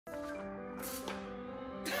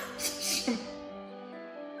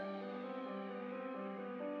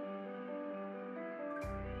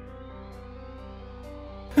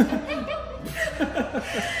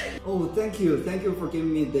Oh, thank you for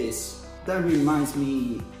giving me this. That reminds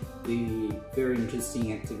me the very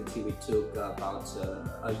interesting activity we took about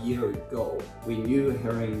a year ago. We knew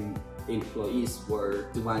hiring employees were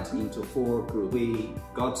divided into 4 groups. We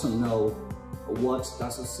got to know what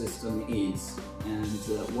Dassault Systèmes is and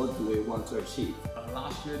what do we want to achieve.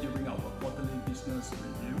 Last year during our quarterly business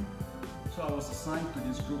review, so I was assigned to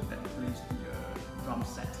this group that plays the drum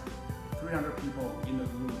set. 300 people in the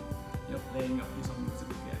room, playing a piece of music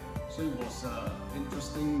together. So it was an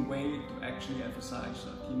interesting way to actually emphasize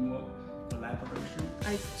teamwork, collaboration.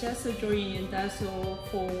 I just joined Dassault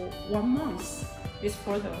for 1 month this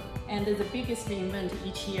quarter, and the biggest event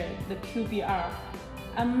each year, the QBR.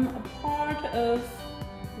 I'm a part of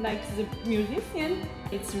the musician.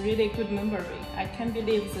 It's really good memory. I can't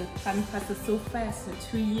believe the time passed so fast.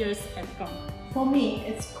 2 years have gone. For me,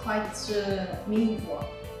 it's quite meaningful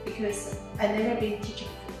because I've never been a teacher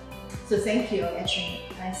before. So thank you, actually.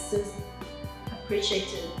 I so appreciate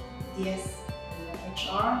DS and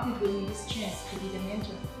HR who gave me this chance to be the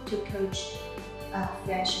mentor to coach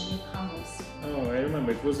fresh newcomers. Oh, I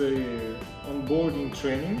remember it was a onboarding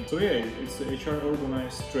training. So yeah, it's a HR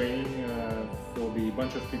organized training for the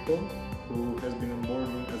bunch of people who has been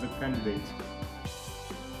onboarding as a candidate.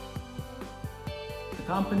 The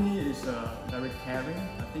company is very caring.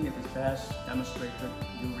 I think it is best demonstrated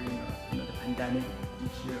during the pandemic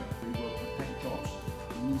this year. We will protect jobs.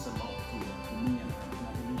 It means a lot to me and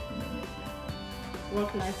I believe to many of you.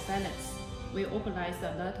 Work-life balance. We organize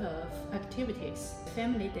a lot of activities.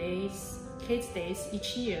 Family days, kids days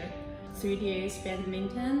each year. 3 days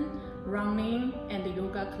badminton, running, and the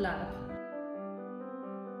yoga club.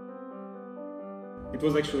 It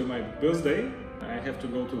was actually my birthday. I have to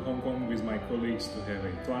go to Hong Kong with my colleagues to have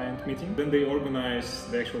a client meeting. Then they organize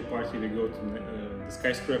the actual party. We go to the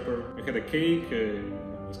skyscraper. We had a cake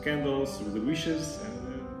with candles, with the wishes,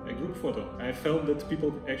 and a group photo. I felt that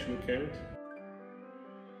people actually cared.